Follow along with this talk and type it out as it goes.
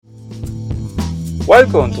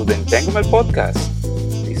Welcome to the Entanglement Podcast.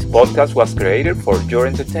 This podcast was created for your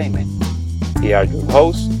entertainment. Here are your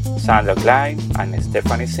hosts, Sandra Klein and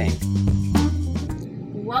Stephanie Singh.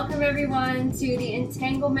 Welcome everyone to the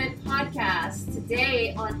Entanglement Podcast.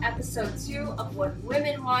 Today on episode 2 of What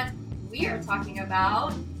Women Want, we are talking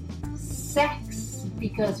about sex,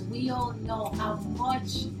 because we all know how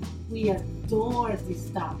much we adore this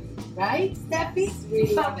topic, right, Steffi?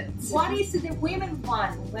 We love it. What is it the women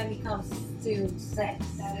want when it comes to sex?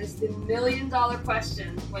 That is the $1 million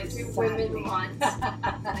question. What do women want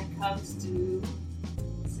when it comes to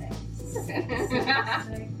sex?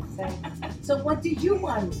 Sex. So what do you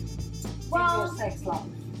want in Well, your sex life?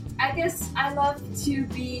 I guess I love to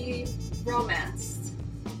be romanced.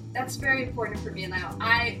 That's very important for me now.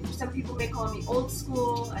 Some people may call me old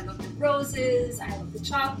school. I love the roses. I love the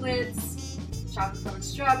chocolates, chocolate covered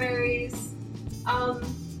strawberries.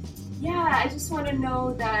 I just want to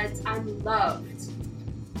know that I'm loved.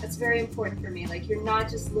 That's very important for me. Like, you're not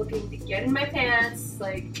just looking to get in my pants.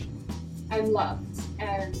 Like, I'm loved,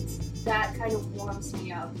 and that kind of warms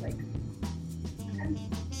me up. Like,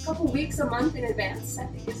 a couple weeks, a month in advance, I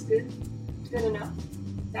think is good enough.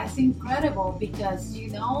 That's incredible, because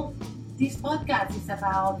this podcast is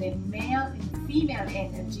about the male and female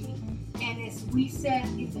energy, and as we said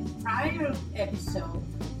in the prior episode,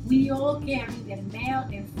 we all carry the male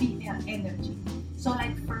and female energy. So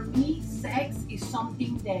like for me, sex is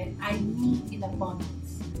something that I need in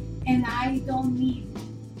abundance, and I don't need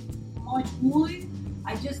much wood,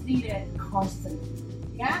 I just need it constantly.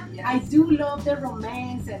 Yeah, Yes. I do love the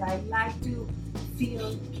romance, and I like to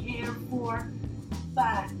feel cared for,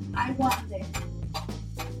 but I want it.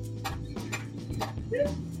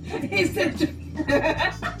 Is it?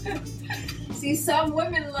 See, some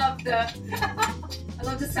women love I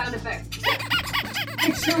love the sound effect.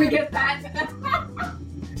 Make sure we get that.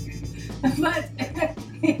 But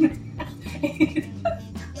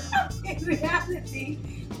in reality,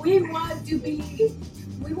 we want to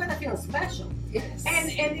feel special. Yes.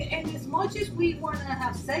 And as much as we want to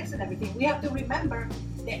have sex and everything, we have to remember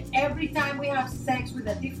that every time we have sex with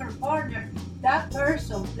a different partner, that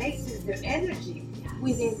person places their energy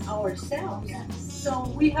within ourselves. Yes. So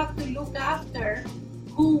we have to look after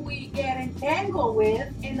who we get entangled with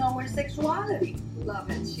in our sexuality. Love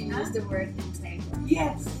it. She used the word entangled.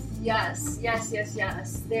 Yes. Yes.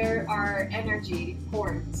 There are energy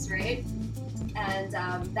cords, right? And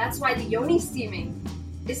that's why the yoni steaming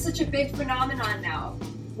is such a big phenomenon now.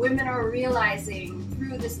 Women are realizing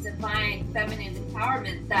through this divine feminine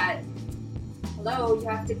empowerment that, hello, you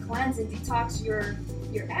have to cleanse and detox your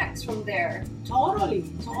ex from there. Totally.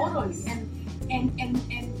 Yes.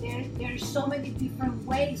 And there's so many different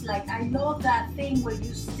ways. Like, I love that thing where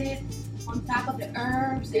you sit on top of the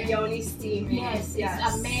herbs. The and- yoni steaming. Yes,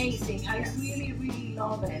 it's amazing. I Yes. really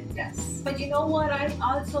love it. Yes. But you know what I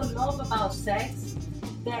also love about sex?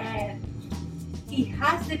 That it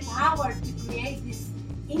has the power to create this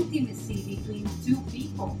intimacy between two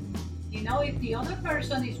people. If the other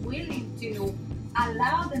person is willing to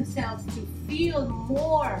allow themselves to feel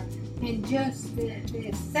more than just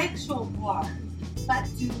the sexual part, but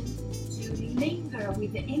to linger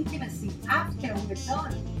with the intimacy after we're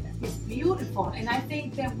done, is beautiful. And I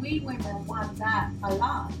think that we women want that a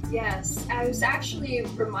lot. Yes, I was actually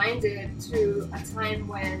reminded to a time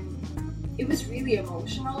when it was really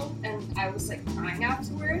emotional and I was like crying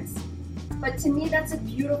afterwards. But to me, that's a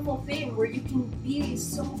beautiful thing where you can be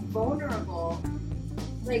so vulnerable,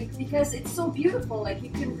 like, because it's so beautiful. Like, you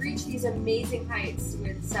can reach these amazing heights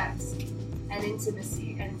with sex and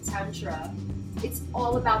intimacy and tantra. It's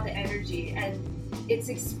all about the energy, and it's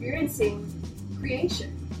experiencing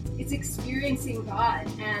creation. It's experiencing God.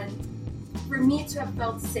 And for me to have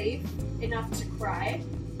felt safe enough to cry,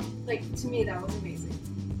 like, to me, that was amazing.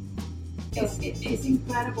 It's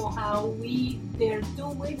incredible how there are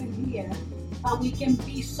two women here, but we can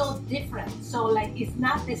be so different. So like, it's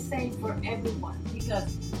not the same for everyone,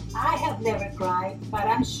 because I have never cried, but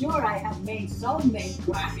I'm sure I have made some men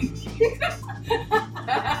cry.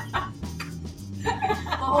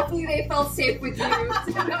 Well, hopefully they felt safe with you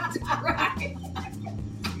enough to cry.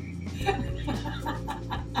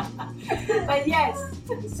 But yes,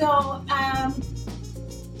 so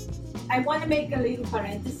I want to make a little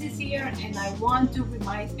parenthesis here, and I want to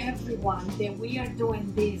remind everyone that we are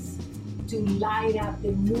doing this to light up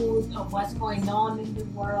the mood of what's going on in the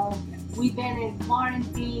world. We've been in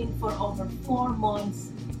quarantine for over 4 months.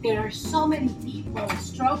 There are so many people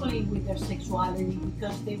struggling with their sexuality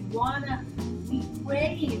because they we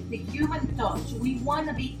crave the human touch. We want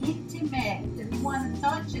to be intimate, and we want to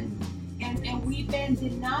touch, and we've been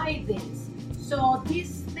denied this. So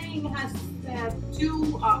this thing thing has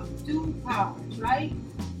two powers, right?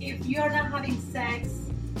 If you're not having sex,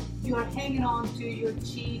 you're hanging on to your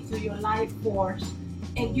chi, to your life force,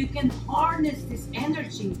 and you can harness this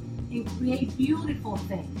energy and create beautiful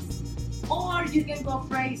things. Or you can go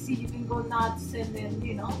crazy, you can go nuts, and then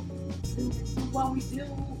do what we do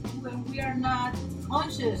when we are not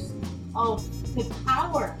conscious of the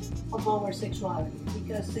power of our sexuality,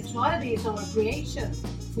 because sexuality is our creation.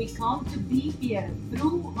 We come to be here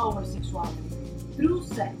through our sexuality, through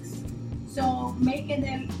sex. So making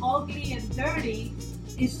it ugly and dirty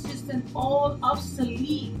is just an old,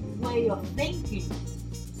 obsolete way of thinking.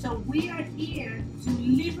 So we are here to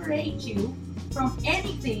liberate you from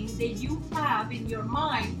anything that you have in your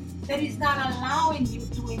mind that is not allowing you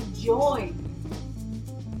to enjoy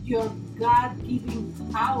your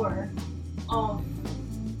God-given power of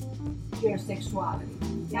your sexuality.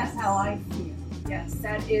 That's how I feel. Yes,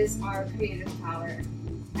 that is our creative power.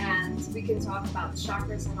 And we can talk about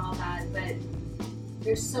chakras and all that, but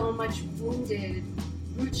there's so much wounded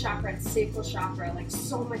root chakra and sacral chakra, like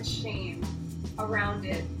so much shame around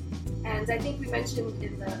it. And I think we mentioned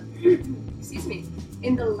in the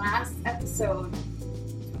in the last episode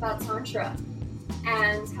about Tantra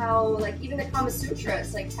and how like even the Kama Sutra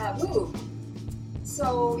is like taboo.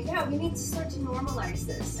 So yeah, we need to start to normalize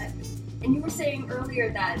this. And you were saying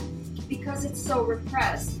earlier that because it's so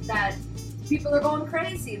repressed that people are going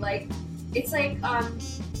crazy. Like it's like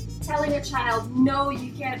telling a child, no,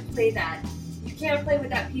 you can't play that. You can't play with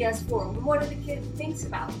that PS4. What do the kid thinks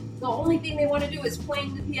about? The only thing they want to do is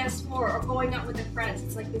playing the PS4 or going out with their friends.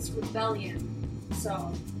 It's like this rebellion.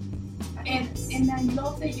 So, and I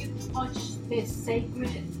love that you touch the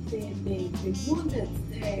sacred, the wounded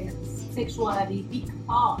sexuality,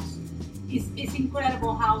 because it's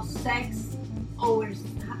incredible how sex or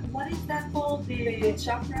what is that called? The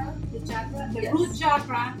chakra? The chakra? The Yes. root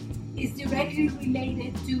chakra is directly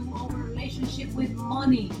related to our relationship with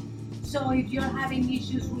money. So if you're having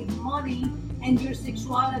issues with money and your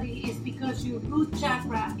sexuality is because your root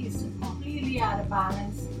chakra is completely out of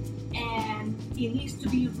balance and it needs to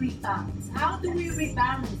be rebalanced. How do we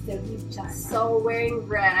rebalance the root chakra? So wearing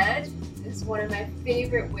red is one of my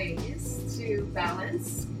favorite ways to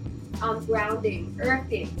balance. Grounding,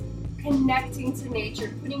 earthing, connecting to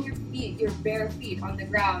nature, putting your bare feet on the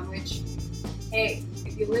ground, which, hey,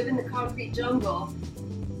 if you live in the concrete jungle,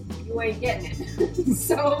 you ain't getting it.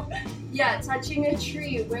 So, yeah, touching a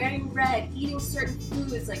tree, wearing red, eating certain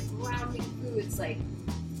foods, like grounding foods, like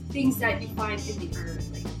things that you find in the earth,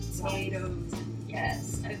 like potatoes, and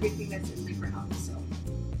yes, everything that's in the ground. So,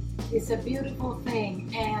 it's a beautiful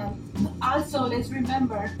thing. And also, let's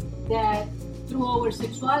remember that through our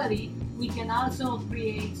sexuality, we can also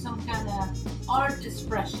create some kind of art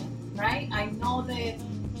expression, right? I know that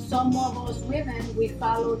some of us women, we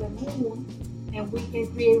follow the moon and we can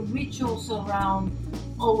create rituals around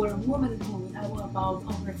our womanhood, about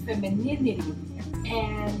our femininity,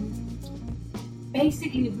 and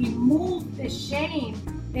basically remove the shame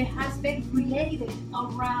that has been created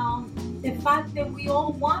around the fact that we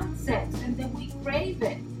all want sex and that we crave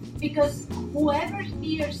it. Because whoever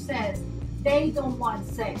here says they don't want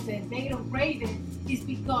sex and they don't crave it is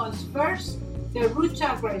because first, the root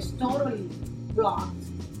chakra is totally blocked.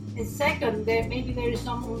 And second, that maybe there is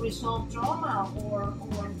some unresolved trauma or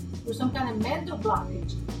some kind of mental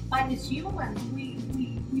blockage. But as humans, we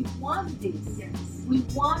want this. yes. We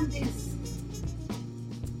want this.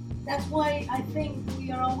 That's why I think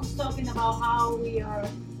we are always talking about how we are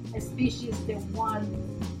a species that want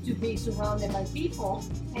to be surrounded by people.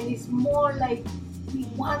 And it's more like we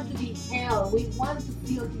want to be held. We want to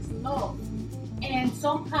feel this love. And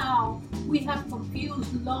somehow we have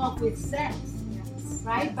confused love with sex.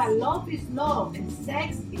 Right? But love is love and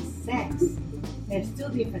sex is sex. They're still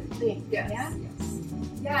different things. Yes, Yeah? yes.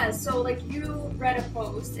 Yeah, so like you read a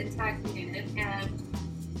post and tagged me in it, and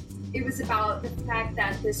it was about the fact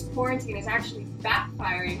that this quarantine is actually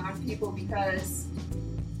backfiring on people because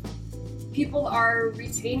people are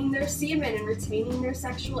retaining their semen and retaining their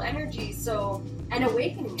sexual energy. So an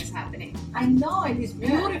awakening is happening. I know, and it's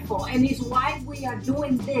beautiful. And it's why we are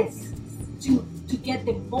doing this to get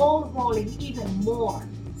the ball rolling even more,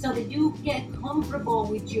 so that you get comfortable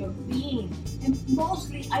with your being. And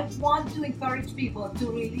mostly, I want to encourage people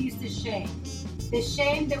to release the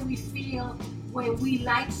shame that we feel when we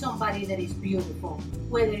like somebody that is beautiful,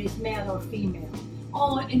 whether it's male or female.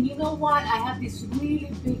 Oh, and you know what? I have this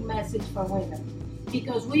really big message for women,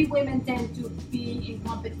 because we women tend to be in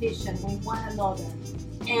competition with one another,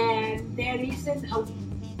 and there isn't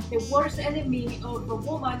the worst enemy of a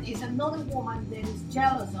woman is another woman that is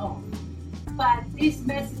jealous of. But this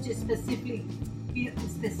message is specifically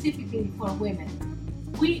specifically for women.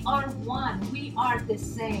 We are one. We are the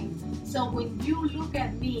same. So when you look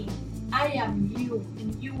at me, I am you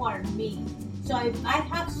and you are me. So if I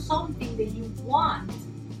have something that you want,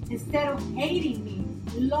 instead of hating me,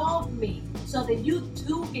 love me so that you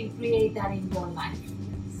too can create that in your life.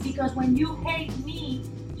 Because when you hate me,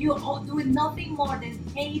 you are doing nothing more than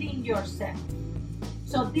hating yourself.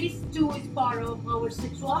 So this too is part of our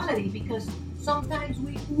sexuality, because sometimes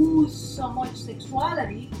we ooze so much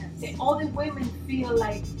sexuality that other women feel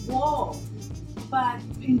like, whoa. But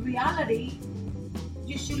in reality,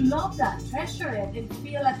 you should love that, treasure it, and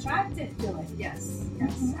feel attracted to it. Yes,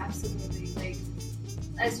 absolutely. Like,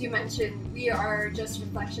 as you mentioned, we are just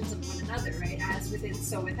reflections of one another, right? As within,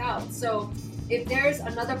 so without. So if there's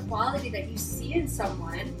another quality that you see in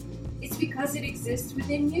someone, it's because it exists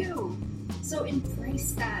within you. So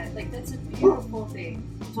embrace that. Like, that's a beautiful thing.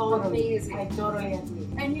 Totally. Amazing. I totally agree.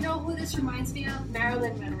 And you know who this reminds me of?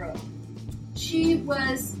 Marilyn Monroe. She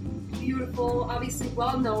was beautiful, obviously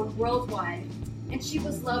well known worldwide, and she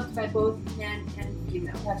was loved by both men and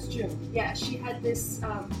female. That's true. Yeah, she had this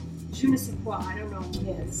je ne sais quoi, I don't know what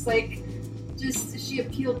it is. Like, just she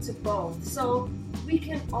appealed to both. So we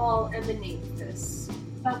can all emanate this.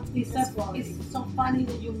 But it's so funny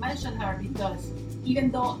that you mentioned her, because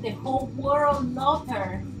even though the whole world loved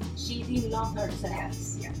her, she didn't love herself.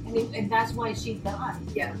 Yes, yeah. And that's why she died.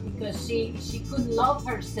 Yeah. Because she couldn't love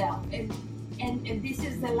herself. And this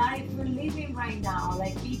is the life we're living right now.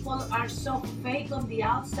 Like, people are so fake on the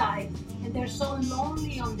outside and they're so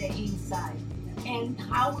lonely on the inside. And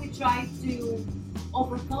how we try to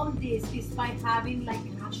overcome this is by having like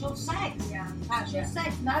casual sex. Yeah. Casual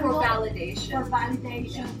sex, not For love. validation. For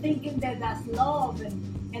validation, thinking that that's love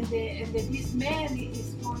and that this man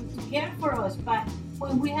is going to care for us. But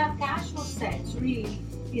when we have casual sex, really,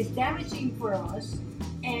 it's damaging for us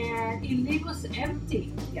and it leaves us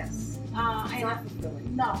empty. Yes. It's And not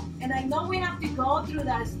fulfilling. no, and I know we have to go through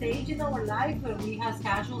that stage in our life where we have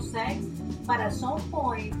casual sex, but at some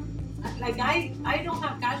point, like I don't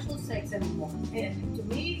have casual sex anymore. To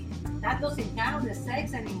me, that doesn't count as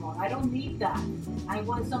sex anymore. I don't need that. I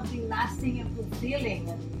want something lasting and fulfilling,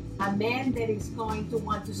 and a man that is going to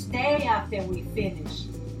want to stay after we finish.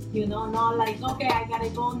 You know, not like, okay, I gotta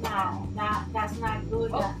go now. That's not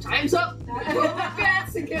good. Oh, time's up. Pull up my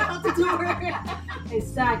pants and get out the door.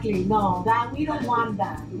 Exactly. No, that we don't want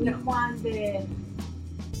that.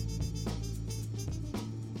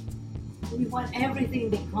 We want everything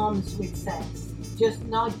that comes with sex.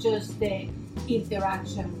 Not just the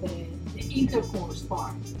interaction, the intercourse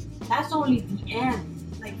part. That's only the end.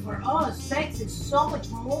 Like, for us, sex is so much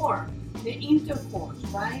more the intercourse,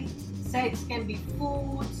 right? Sex can be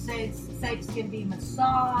food, sex can be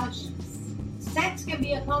massage, sex can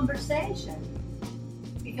be a conversation.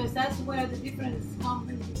 Because that's where the difference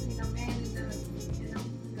comes between a man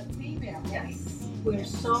and a female, right? Yes. We're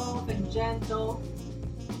soft and gentle.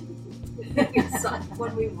 It's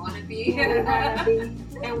what we want to be.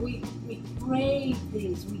 And we crave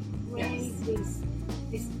this. We crave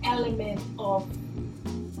this element of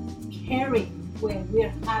caring when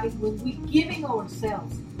we're giving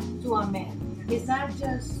ourselves to a man. It's not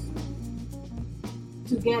just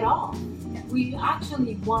to get off. Yeah. We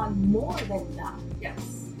actually want more than that.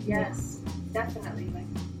 Yes, definitely. Like,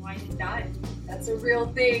 wine and dine. That's a real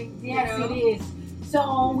thing. Yes, you know? it is.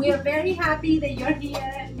 So we're very happy that you're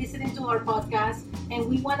here listening to our podcast, and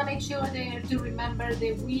we want to make sure to remember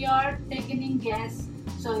that we are taking in guests.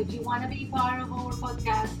 So if you want to be part of our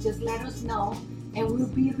podcast, just let us know, and we'll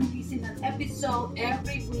be releasing an episode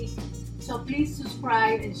every week. So please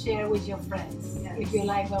subscribe and share with your friends if you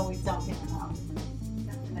like what we're talking about.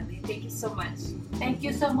 Definitely. Thank you so much. Thank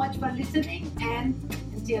you so much for listening, and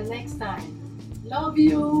until next time. Love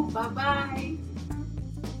you. Bye-bye.